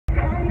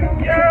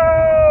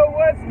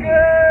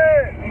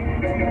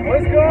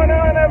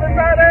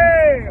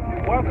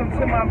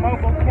to my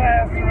mobile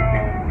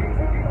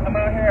classroom. I'm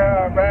out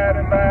here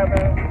riding,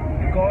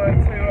 going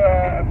to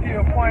a few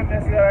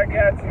appointments that I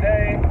got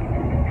today.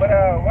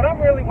 But what I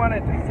really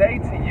wanted to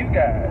say to you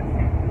guys,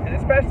 and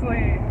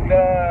especially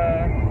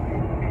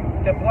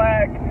the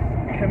black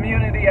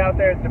community out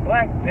there, the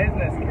black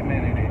business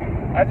community,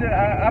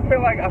 I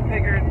feel like I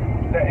figured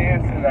the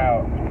answers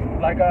out.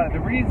 Like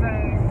the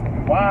reasons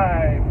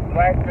why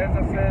black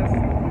businesses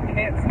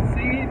can't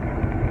succeed,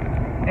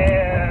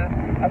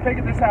 and I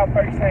figured this out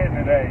firsthand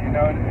today. You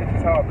know, it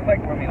just all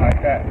clicked with me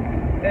like that.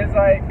 It's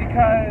like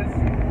because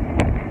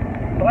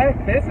black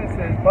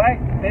businesses, black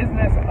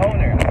business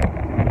owners,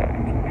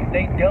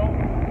 they don't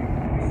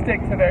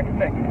stick to their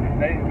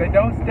commitments. They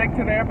don't stick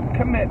to their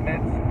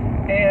commitments,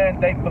 and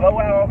they blow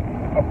out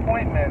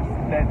appointments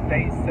that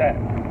they set.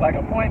 Like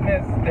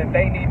appointments that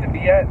they need to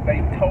be at, they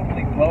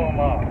totally blow them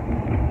off.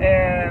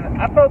 And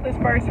I felt this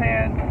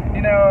firsthand.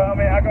 You know, I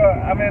mean,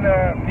 I'm in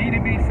a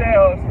B2B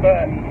sales,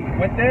 but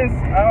with this,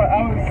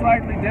 I was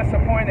slightly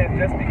disappointed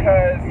just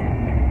because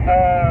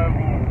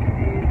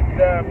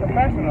the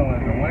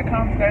professionalism. When it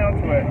comes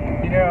down to it,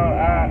 you know,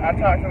 I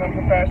talk to them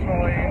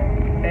professionally,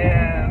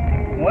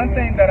 and one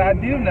thing that I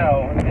do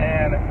know,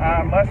 and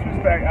I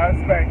respect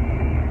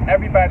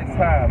everybody's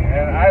time,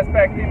 and I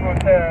expect people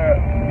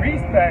to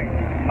respect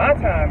my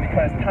time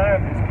because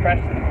time is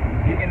precious.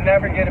 You can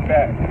never get it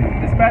back,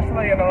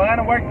 especially in the line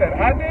of work that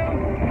I do.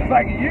 It's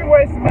like, you're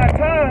wasting my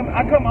time.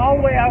 I come all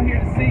the way out here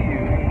to see you.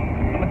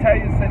 I'm gonna tell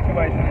you the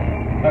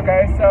situation.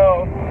 Okay,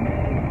 so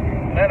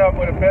met up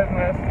with a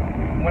business,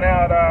 went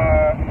out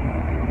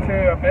to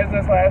a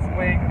business last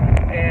week,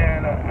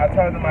 and I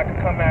told them I could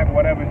come back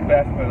whatever's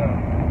best for them.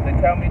 They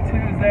tell me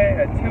Tuesday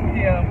at 2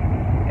 p.m.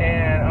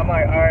 and I'm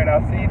like, all right,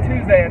 I'll see you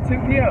Tuesday at 2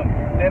 p.m.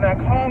 Then I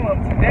call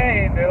them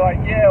today. They're like,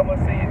 yeah, we'll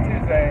see you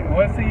Tuesday.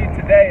 We'll see you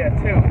today at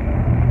 2.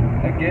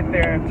 I get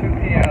there at 2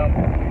 p.m.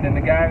 Then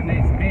the guy who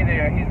needs to be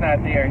there, he's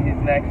not there. He's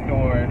next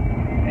door,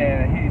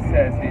 and he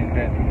says he's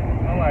busy.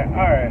 I'm like,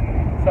 all right.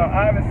 So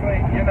obviously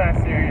you're not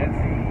serious.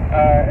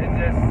 It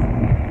just,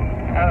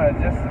 I don't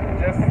know,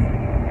 just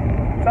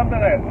something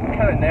that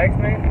kind of nags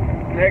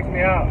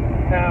me out.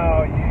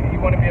 Now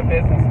you want to be a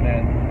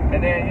businessman,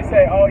 and then you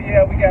say, oh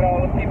yeah, we got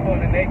all the people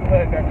in the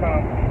neighborhood that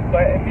come.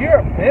 But if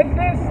you're a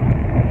business,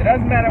 it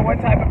doesn't matter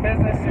what type of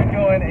business you're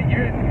doing,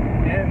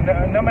 and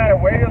no matter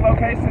where your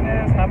location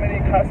is, how many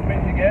customers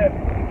you get,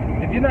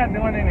 if you're not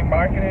doing any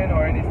marketing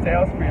or any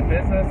sales for your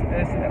business,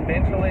 it's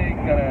eventually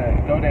gonna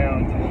go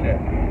down to shit.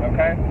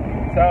 Okay?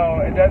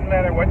 So it doesn't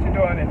matter what you're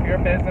doing. If you're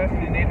a business,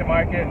 you need to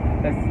market.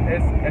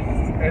 It's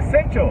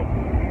essential.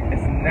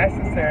 It's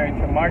necessary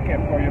to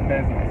market for your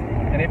business.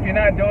 And if you're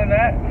not doing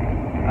that,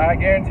 I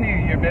guarantee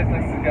you your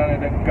business is going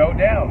to go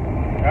down.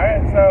 All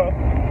right? So,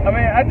 I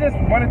mean, I just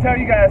want to tell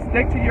you guys,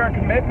 stick to your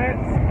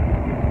commitments.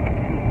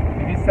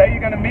 If you say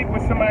you're going to meet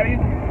with somebody,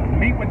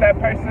 meet with that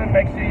person,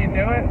 make sure you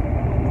do it.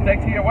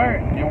 Stick to your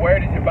word. Your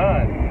word is your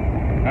bond.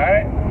 All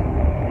right?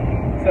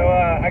 So,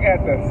 I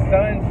got the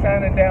sun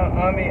shining down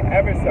on me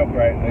ever so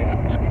brightly.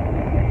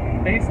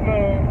 Be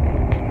smooth.